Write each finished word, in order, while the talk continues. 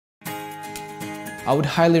I would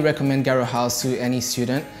highly recommend Garrow House to any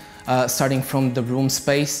student, starting from the room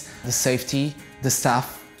space, the safety, the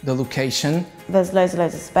staff, the location. There's loads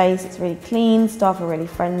of space, it's really clean, staff are really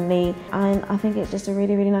friendly, and I think it's just a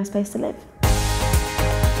really, really nice place to live.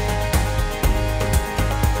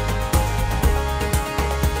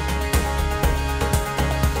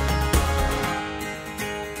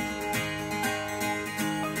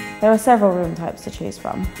 There are several room types to choose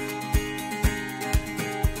from.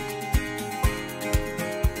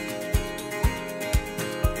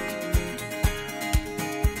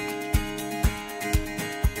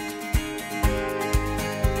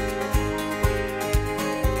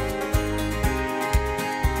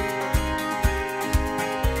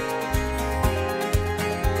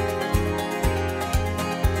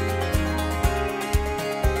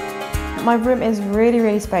 My room is really,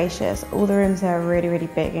 really spacious. All the rooms here are really, really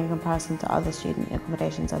big in comparison to other student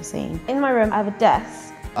accommodations I've seen. In my room, I have a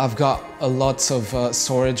desk. I've got lots of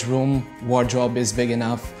storage room, wardrobe is big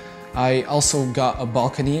enough. I also got a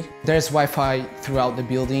balcony. There's Wi-Fi throughout the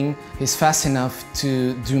building. It's fast enough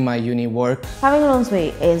to do my uni work. Having an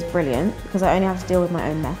ensuite is brilliant because I only have to deal with my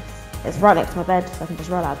own mess. It's right next to my bed, so I can just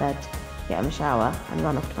roll out of bed, get in the shower and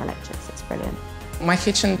run off to my lectures. It's brilliant. My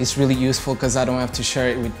kitchen is really useful because I don't have to share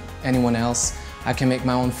it with anyone else. I can make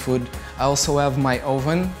my own food. I also have my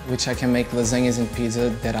oven, which I can make lasagnas and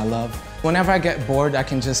pizza that I love. Whenever I get bored, I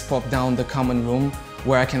can just pop down the common room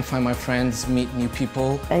where I can find my friends, meet new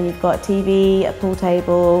people. And you've got a TV, a pool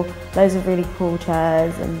table, loads of really cool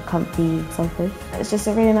chairs and comfy sofas. It's just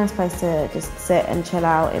a really nice place to just sit and chill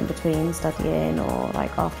out in between studying or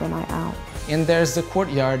like after a night out. And there's the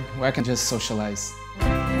courtyard where I can just socialize.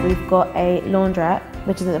 We've got a laundrette,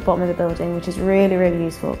 which is at the bottom of the building, which is really, really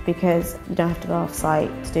useful because you don't have to go off site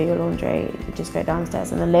to do your laundry. You just go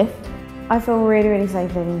downstairs in the lift. I feel really, really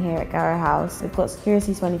safe living here at Garrow House. We've got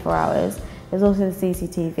security 24 hours. There's also the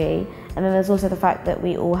CCTV, and then there's also the fact that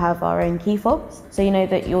we all have our own key fobs, so you know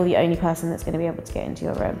that you're the only person that's going to be able to get into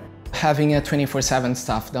your room. Having a 24/7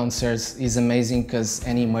 staff downstairs is amazing because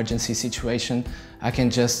any emergency situation, I can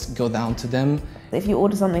just go down to them. If you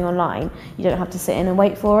order something online, you don't have to sit in and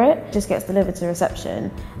wait for it. It just gets delivered to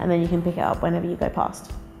reception, and then you can pick it up whenever you go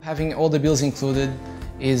past. Having all the bills included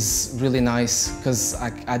is really nice because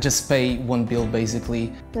I just pay one bill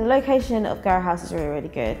basically. The location of Garrow House is really, really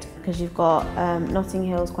good because you've got Notting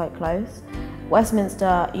Hill's quite close.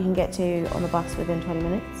 Westminster you can get to on the bus within 20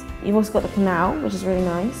 minutes. You've also got the canal, which is really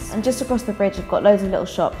nice. And just across the bridge you've got loads of little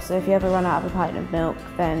shops, so if you ever run out of a pint of milk,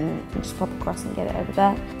 then you just pop across and get it over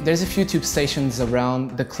there. There's a few tube stations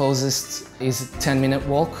around. The closest is a 10-minute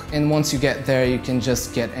walk, and once you get there you can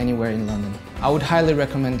just get anywhere in London. I would highly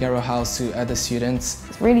recommend Garrow House to other students.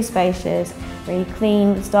 It's really spacious, really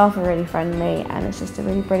clean, the staff are really friendly, and it's just a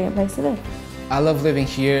really brilliant place to live. I love living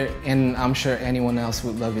here, and I'm sure anyone else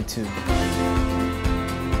would love it too.